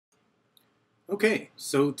Okay,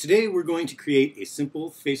 so today we're going to create a simple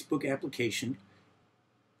Facebook application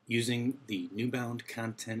using the Newbound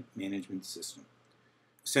Content Management System.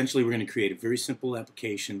 Essentially, we're going to create a very simple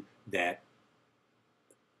application that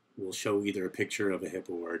will show either a picture of a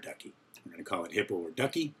hippo or a ducky. We're going to call it hippo or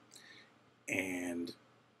ducky, and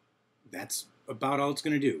that's about all it's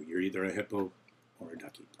going to do. You're either a hippo or a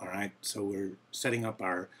ducky. All right, so we're setting up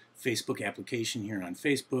our Facebook application here on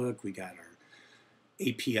Facebook. We got our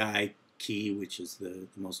API key, which is the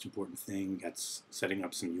most important thing. That's setting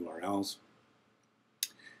up some URLs.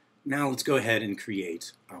 Now let's go ahead and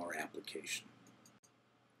create our application.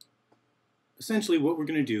 Essentially what we're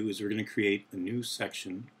going to do is we're going to create a new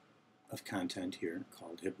section of content here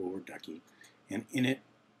called hippo or ducky, and in it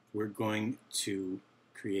we're going to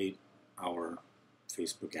create our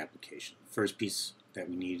Facebook application. The first piece that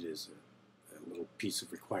we need is a little piece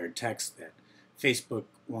of required text that Facebook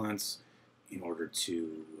wants in order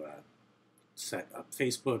to set up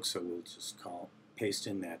Facebook, so we'll just paste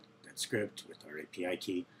in that script with our API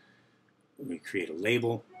key. We create a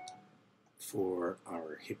label for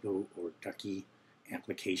our hippo or ducky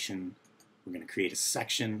application. We're going to create a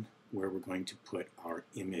section where we're going to put our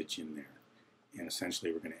image in there, and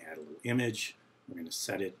essentially we're going to add a little image. We're going to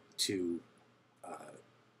set it to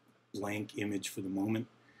blank image for the moment.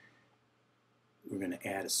 We're going to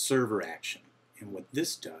add a server action, and what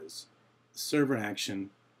this does, the server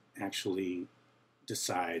action actually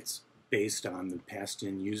decides based on the passed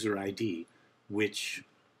in user ID which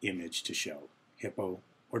image to show, hippo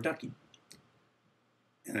or ducky.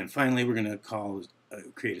 And then finally we're going to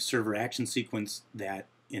create a server action sequence that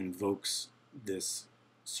invokes this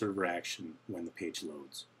server action when the page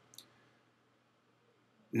loads.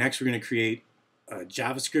 Next we're going to create a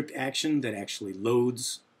JavaScript action that actually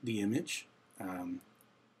loads the image.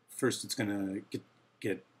 First it's going to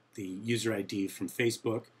get the user ID from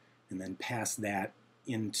Facebook and then pass that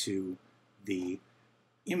into the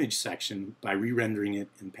image section by re-rendering it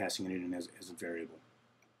and passing it in as a variable.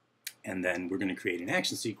 And then we're going to create an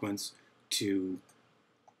action sequence to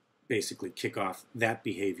basically kick off that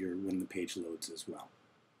behavior when the page loads as well.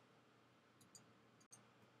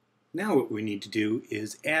 Now what we need to do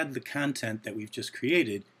is add the content that we've just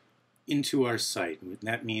created into our site. And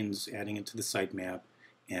that means adding it to the sitemap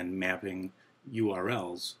and mapping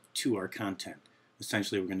URLs to our content.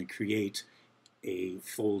 Essentially, we're going to create a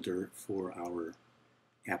folder for our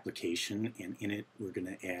application, and in it we're going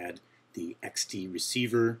to add the XD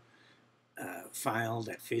receiver file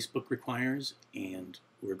that Facebook requires, and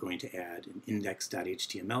we're going to add an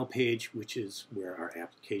index.html page, which is where our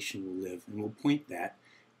application will live, and we'll point that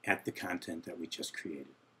at the content that we just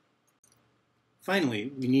created.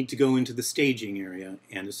 Finally, we need to go into the staging area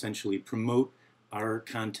and essentially promote our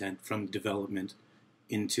content from development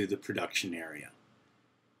into the production area.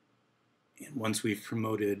 And once we've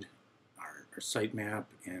promoted our sitemap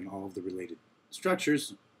and all of the related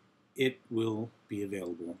structures, it will be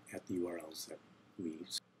available at the URLs that we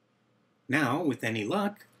use. Now, with any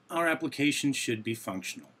luck, our application should be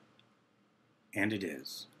functional. And it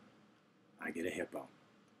is. I get a hippo.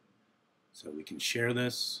 So we can share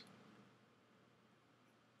this,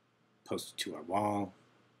 post it to our wall,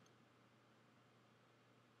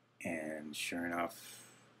 and sure enough,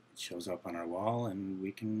 it shows up on our wall and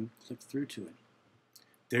we can click through to it.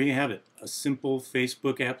 There you have it, a simple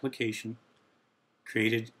Facebook application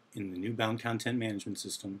created in the Newbound Content Management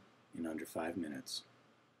System in under 5 minutes.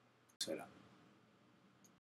 Set up.